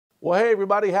Well, hey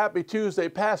everybody, happy Tuesday.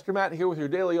 Pastor Matt here with your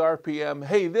daily RPM.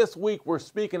 Hey, this week we're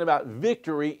speaking about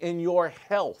victory in your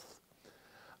health.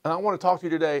 And I want to talk to you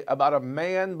today about a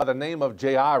man by the name of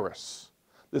Jairus.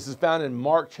 This is found in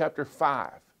Mark chapter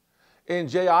 5. In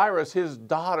Jairus, his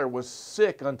daughter was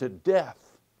sick unto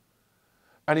death.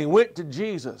 And he went to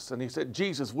Jesus and he said,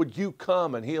 Jesus, would you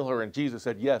come and heal her? And Jesus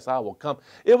said, yes, I will come.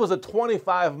 It was a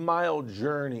 25-mile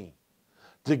journey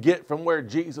to get from where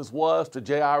Jesus was to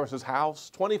Jairus' house,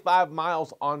 25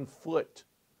 miles on foot.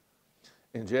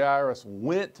 And Jairus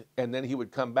went, and then he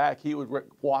would come back. He would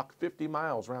walk 50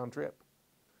 miles round trip.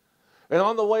 And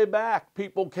on the way back,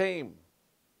 people came.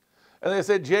 And they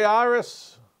said,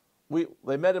 Jairus,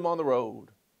 they met him on the road.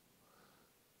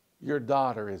 Your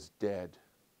daughter is dead.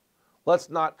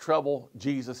 Let's not trouble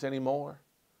Jesus anymore.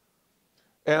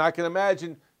 And I can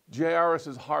imagine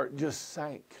Jairus' heart just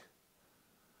sank.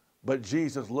 But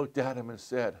Jesus looked at him and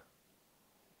said,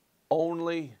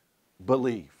 only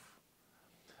believe.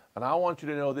 And I want you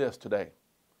to know this today.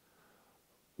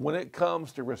 When it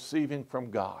comes to receiving from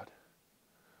God,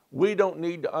 we don't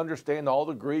need to understand all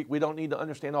the Greek. We don't need to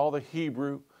understand all the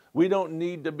Hebrew. We don't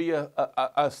need to be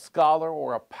a scholar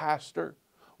or a pastor.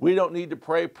 We don't need to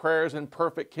pray prayers in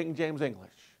perfect King James English.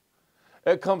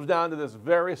 It comes down to this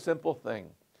very simple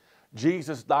thing.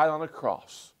 Jesus died on a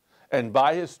cross, and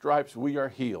by his stripes we are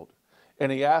healed.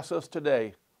 And he asks us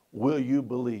today, will you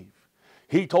believe?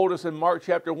 He told us in Mark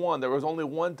chapter 1, there was only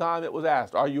one time it was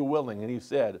asked, are you willing? And he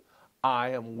said, I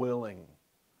am willing.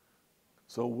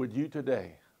 So would you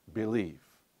today believe?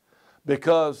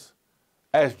 Because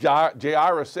as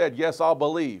Jairus said, yes, I'll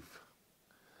believe.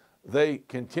 They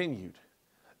continued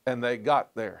and they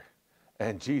got there.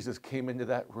 And Jesus came into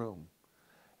that room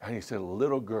and he said,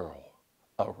 little girl,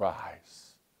 arise.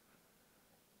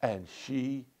 And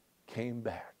she came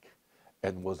back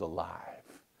and was alive.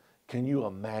 Can you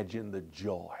imagine the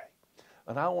joy?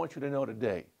 And I want you to know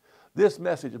today, this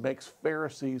message makes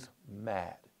Pharisees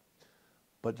mad.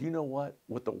 But you know what?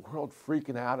 With the world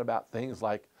freaking out about things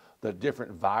like the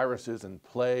different viruses and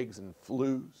plagues and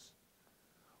flus,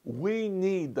 we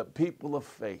need the people of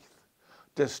faith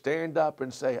to stand up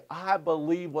and say, I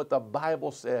believe what the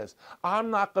Bible says. I'm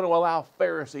not going to allow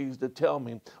Pharisees to tell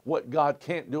me what God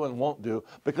can't do and won't do,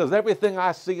 because everything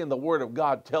I see in the Word of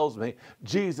God tells me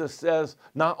Jesus says,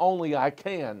 not only I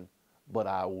can, but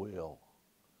I will.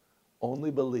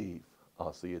 Only believe.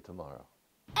 I'll see you tomorrow.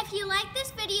 If you like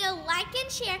this video, like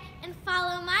and share, and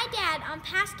follow my dad on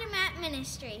Pastor Matt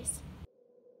Ministries.